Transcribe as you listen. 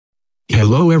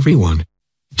Hello everyone.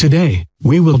 Today,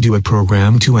 we will do a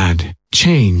program to add,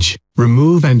 change,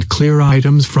 remove and clear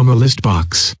items from a list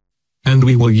box. And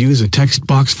we will use a text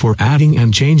box for adding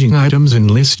and changing items in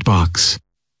Listbox.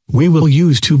 We will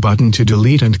use two buttons to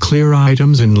delete and clear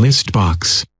items in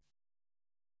Listbox.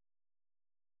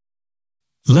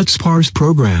 Let's parse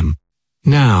program.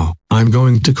 Now, I'm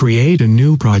going to create a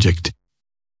new project.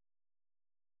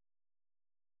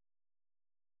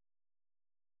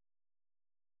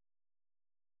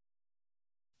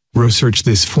 Research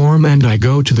this form and I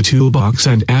go to the toolbox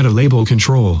and add a label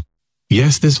control.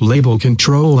 Yes, this label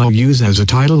control I'll use as a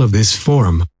title of this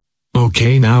form.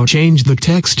 Okay, now change the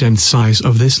text and size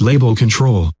of this label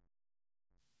control.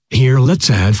 Here let's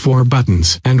add 4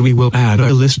 buttons and we will add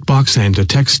a list box and a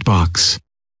text box.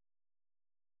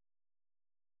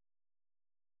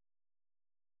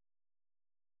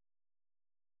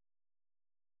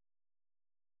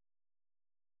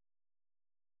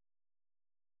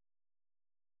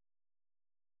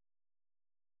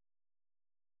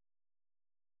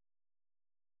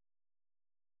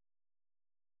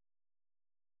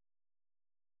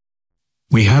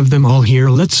 We have them all here.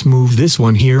 Let's move this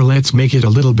one here. Let's make it a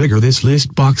little bigger, this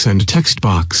list box and text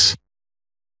box.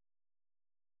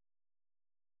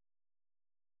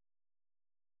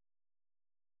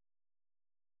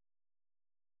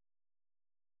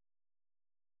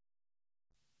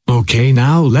 Okay,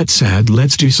 now let's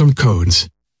do some codes.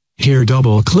 Here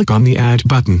double click on the add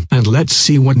button and let's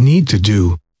see what need to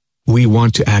do. We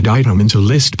want to add item into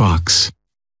list box.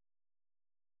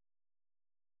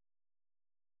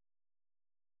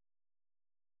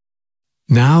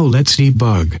 Now let's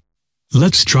debug.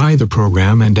 Let's try the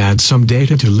program and add some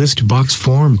data to Listbox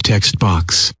form text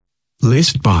box.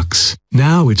 Listbox,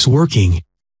 now it's working.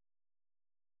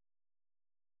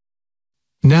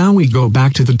 Now we go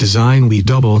back to the design, we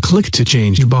double click to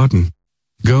change button.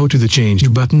 Go to the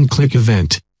change button, click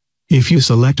event. If you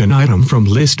select an item from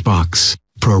Listbox,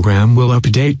 program will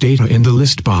update data in the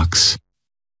Listbox.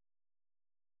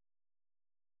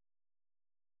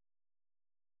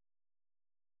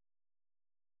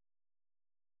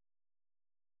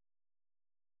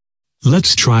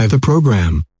 Let's try the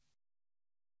program.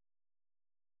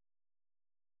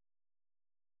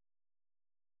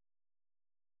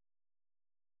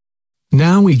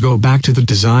 Now we go back to the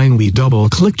design, we double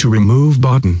click to remove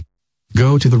button.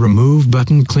 Go to the remove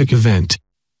button, click event.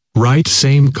 Write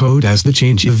same code as the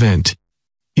change event.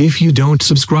 If you don't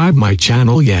subscribe my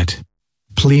channel yet,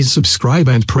 please subscribe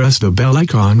and press the bell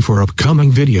icon for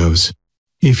upcoming videos.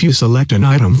 If you select an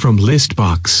item from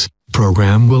Listbox,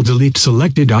 program will delete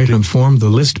selected item from the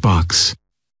list box.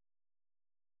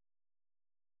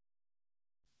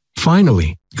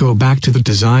 Finally, go back to the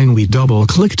design, we double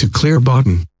click to clear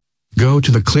button. Go to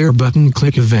the clear button,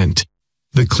 click event.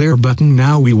 The clear button,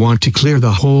 now we want to clear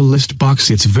the whole list box.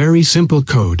 It's very simple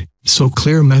code, so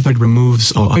clear method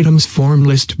removes all items from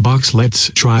list box.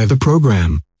 Let's try the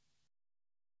program.